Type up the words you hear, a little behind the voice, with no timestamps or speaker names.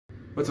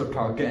What's up,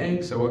 Kyle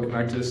gang? So welcome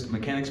back to this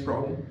mechanics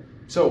problem.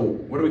 So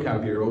what do we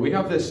have here? Well, we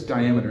have this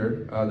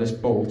diameter, this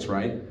bolt,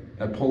 right,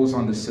 that pulls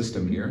on this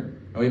system here.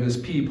 And we have this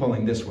P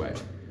pulling this way.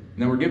 And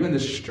then we're given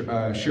this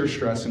shear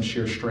stress and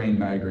shear strain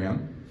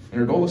diagram.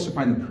 And our goal is to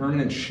find the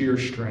permanent shear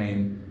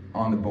strain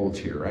on the bolt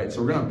here, right?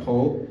 So we're gonna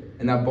pull,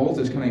 and that bolt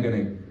is kind of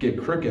gonna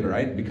get crooked,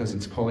 right? Because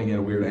it's pulling at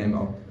a weird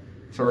angle.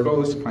 So our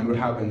goal is to find what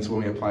happens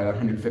when we apply that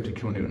 150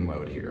 kilonewton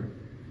load here.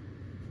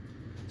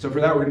 So for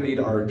that, we're going to need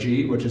our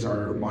G, which is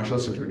our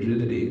modulus of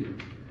rigidity.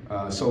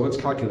 So let's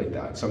calculate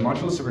that. So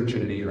modulus of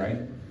rigidity, right?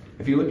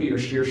 If you look at your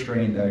shear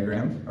strain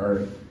diagram,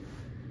 or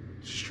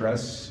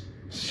stress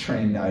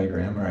strain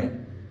diagram, right?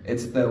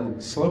 It's the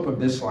slope of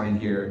this line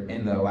here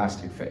in the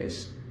elastic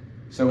phase.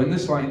 So in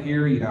this line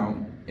here, you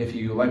know, if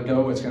you let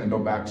go, it's going to go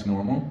back to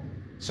normal.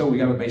 So we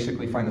got to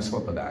basically find the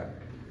slope of that.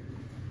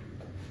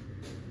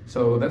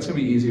 So that's going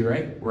to be easy,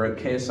 right? We're at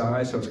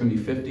KSI, so it's going to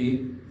be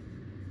 50,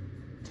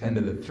 10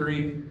 to the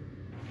 3.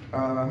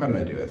 How did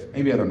I do it?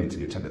 Maybe I don't need to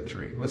do 10 to the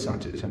 3. Let's not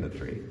do 10 to the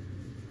 3.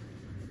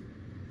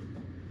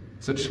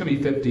 So it's just going to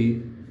be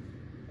 50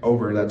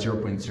 over that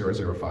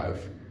 0.005.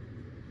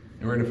 And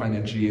we're going to find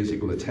that G is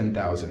equal to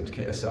 10,000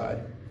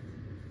 KSI.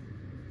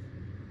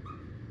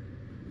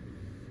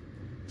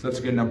 So that's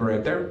a good number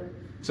right there.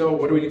 So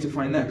what do we need to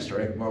find next,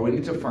 right? Well, we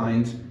need to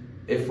find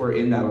if we're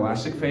in that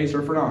elastic phase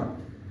or if we're not.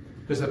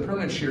 Because the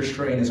permanent shear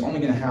strain is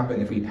only going to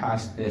happen if we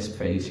pass this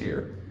phase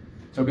here.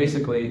 So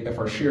basically, if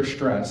our shear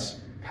stress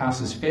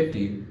passes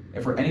 50,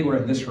 if we're anywhere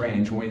in this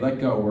range, when we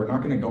let go, we're not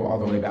going to go all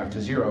the way back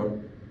to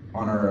 0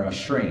 on our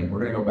strain. We're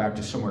going to go back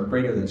to somewhere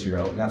greater than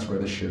 0, and that's where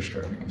the shear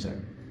strain comes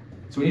in.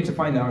 So we need to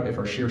find out if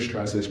our shear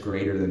stress is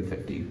greater than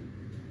 50.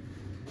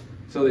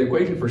 So the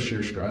equation for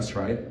shear stress,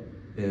 right,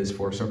 is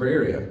force over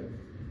area.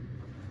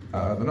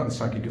 But let's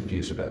not get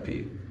confused with that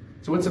P.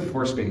 So what's the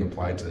force being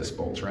applied to this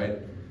bolt, right?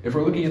 If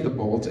we're looking at the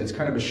bolt, it's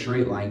kind of a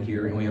straight line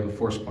here, and we have a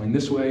force pulling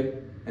this way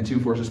and two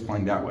forces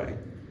pulling that way.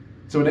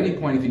 So at any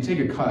point, if you take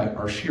a cut,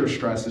 our shear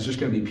stress is just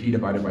going to be P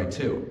divided by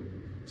 2.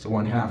 So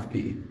 1/2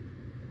 P,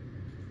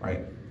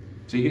 right?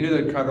 So you can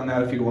do the cut on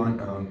that if you want,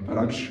 but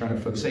I'm just trying to,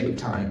 for the sake of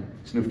time,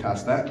 let's move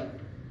past that.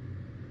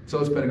 So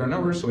let's put in our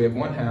numbers. So we have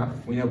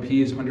 1/2. We know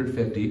P is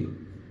 150,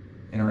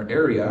 and our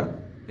area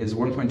is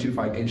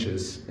 1.25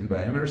 inches in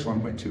diameter, so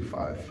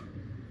 1.25.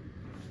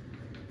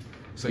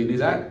 So you do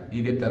that,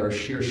 you get that our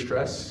shear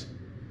stress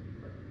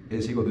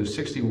is equal to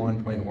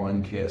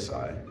 61.1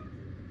 KSI.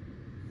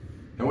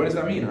 Now what does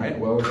that mean, right?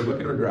 Well, if we look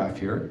at our graph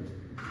here,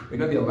 we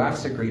got the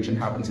elastic region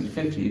happens at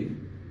 50,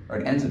 or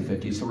it ends at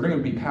 50, so we're going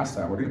to be past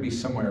that. We're going to be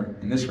somewhere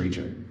in this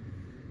region.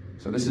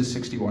 So this is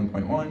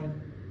 61.1.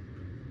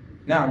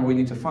 Now what we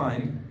need to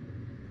find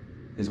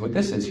is what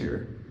this is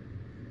here,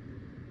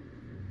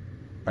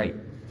 right,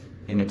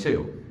 in a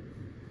 2.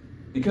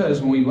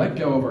 Because when we let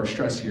go of our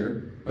stress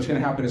here, what's going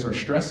to happen is our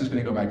stress is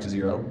going to go back to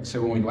 0.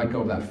 So when we let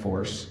go of that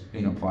force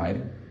being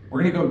applied,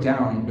 we're going to go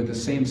down with the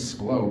same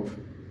slope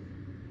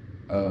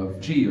of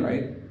G,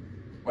 right?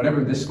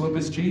 Whatever this slope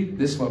is G,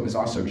 this slope is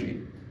also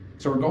G.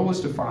 So our goal is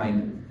to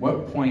find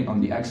what point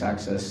on the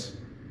x-axis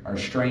our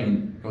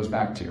strain goes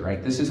back to,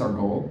 right? This is our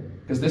goal,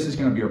 because this is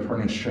going to be our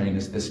permanent strain,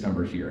 is this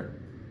number here.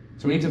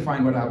 So we need to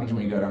find what happens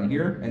when we go down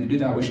here, and to do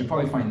that, we should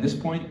probably find this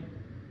point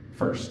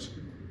first. So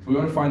we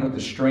want to find what the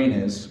strain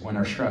is when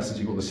our stress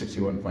is equal to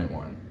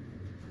 61.1.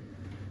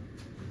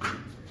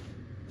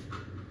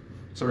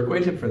 So our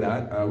equation for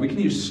that, we can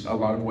use a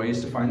lot of ways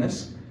to find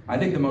this. I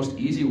think the most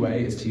easy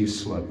way is to use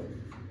slope.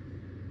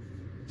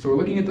 So we're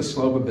looking at the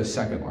slope of the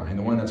second line,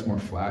 the one that's more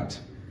flat.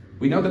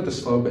 We know that the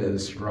slope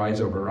is rise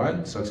over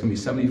run, so it's going to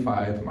be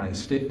 75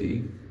 minus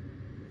 50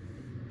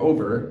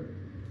 over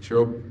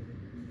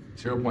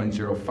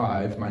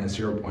 0.05 minus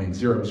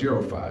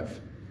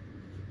 0.005.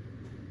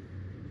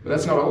 But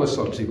that's not all the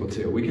slopes equal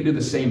to. We can do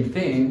the same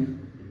thing,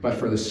 but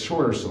for the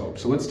shorter slope.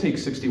 So let's take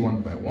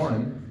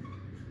 61.1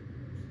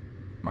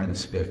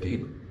 minus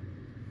 50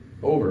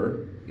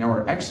 over, now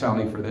our x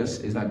value for this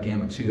is that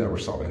gamma 2 that we're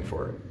solving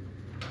for.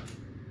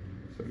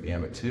 So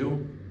gamma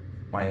 2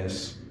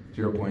 minus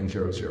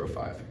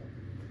 0.005.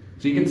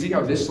 So you can see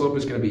how this slope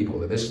is going to be equal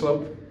to this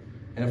slope.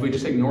 And if we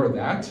just ignore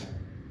that,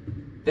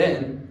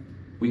 then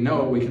we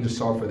know we can just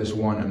solve for this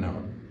one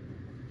unknown.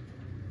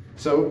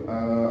 So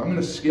I'm going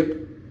to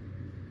skip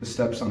the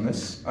steps on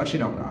this. Actually,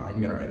 no, I'm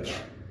going to write it.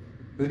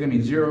 This is going to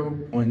be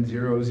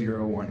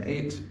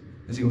 0.0018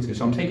 is equal to,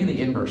 so I'm taking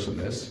the inverse of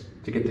this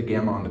to get the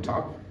gamma on the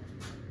top.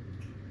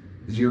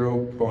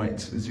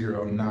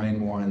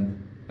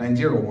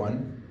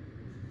 0.091901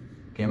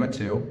 gamma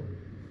 2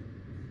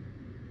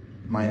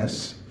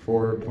 minus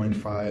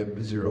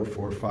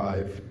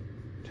 4.5045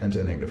 10 to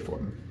the negative 4.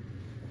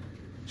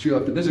 So you're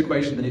left with this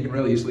equation, then you can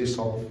really easily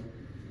solve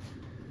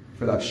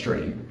for that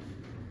strain,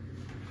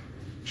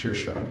 shear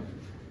strain.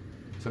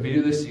 So if you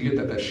do this, you get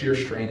that that shear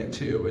strain at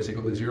 2 is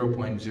equal to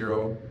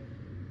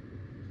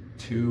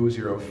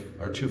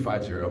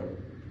 0.0250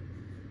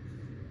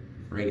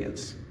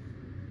 radians.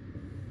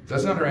 So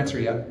that's not our answer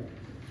yet.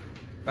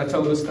 That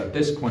tells us that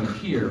this point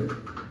here,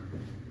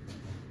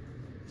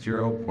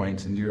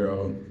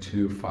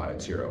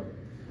 0.0250.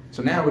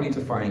 So now we need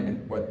to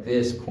find what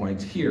this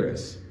point here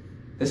is.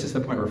 This is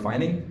the point we're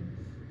finding,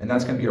 and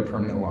that's going to be our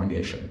permanent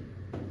elongation.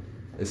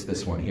 It's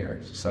this one here.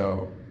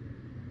 So,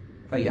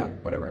 yeah,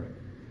 whatever.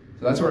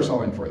 So that's what we're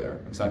solving for there,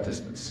 is that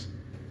distance.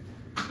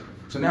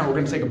 So now we're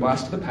going to take a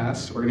blast to the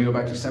past. We're going to go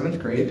back to 7th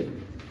grade,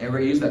 and we're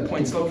going to use that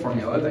point slope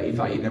formula that you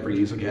thought you'd never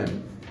use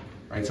again.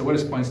 Right, so what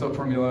is point slope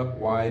formula?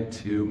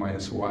 y2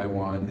 minus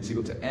y1 is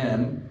equal to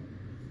m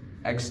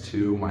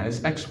x2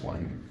 minus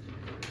x1.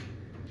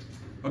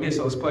 Okay,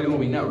 so let's plug in what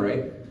we know,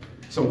 right?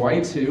 So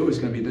y2 is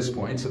going to be this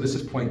point, so this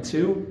is point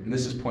 2, and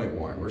this is point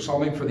 1. We're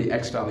solving for the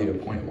x value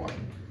of point 1.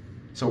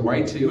 So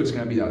y2 is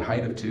going to be that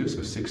height of 2,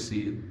 so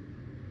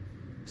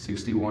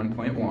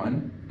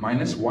 61.1,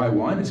 minus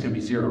y1 is going to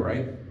be 0,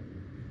 right?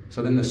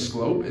 So then the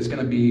slope is going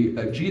to be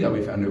a g that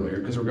we found earlier,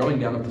 because we're going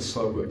down up the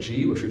slope of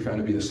g, which we found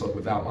to be the slope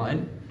of that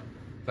line.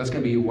 That's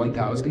going to be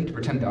 1,000 or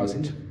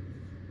 10,000.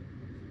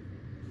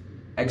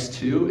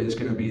 x2 is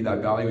going to be that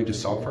value we just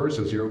solved for,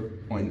 so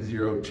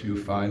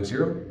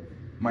 0.0250,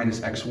 minus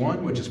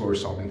x1, which is what we're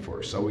solving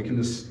for. So we can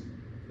just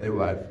label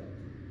that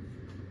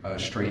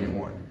strain in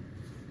 1.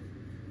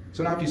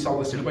 So now if you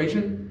solve this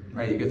equation,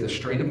 right, you get the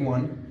strain of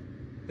 1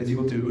 is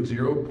equal to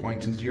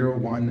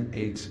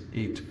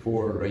 0.01884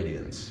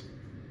 radians.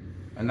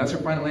 And that's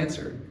our final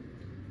answer.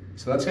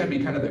 So that's going to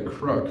be kind of the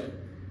crook,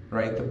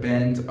 right, the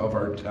bend of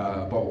our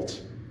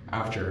bolt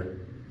after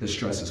the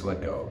stress is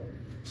let go.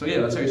 So yeah,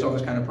 that's how you solve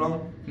this kind of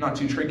problem. Not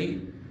too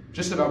tricky,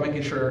 just about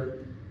making sure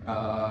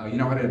you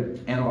know how to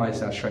analyze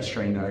that stress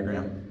strain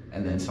diagram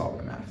and then solve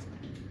the math.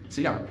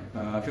 So yeah,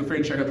 feel free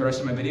to check out the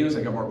rest of my videos.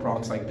 I got more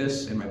problems like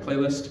this in my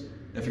playlist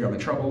if you're having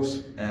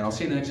troubles, and I'll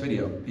see you in the next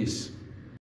video. Peace.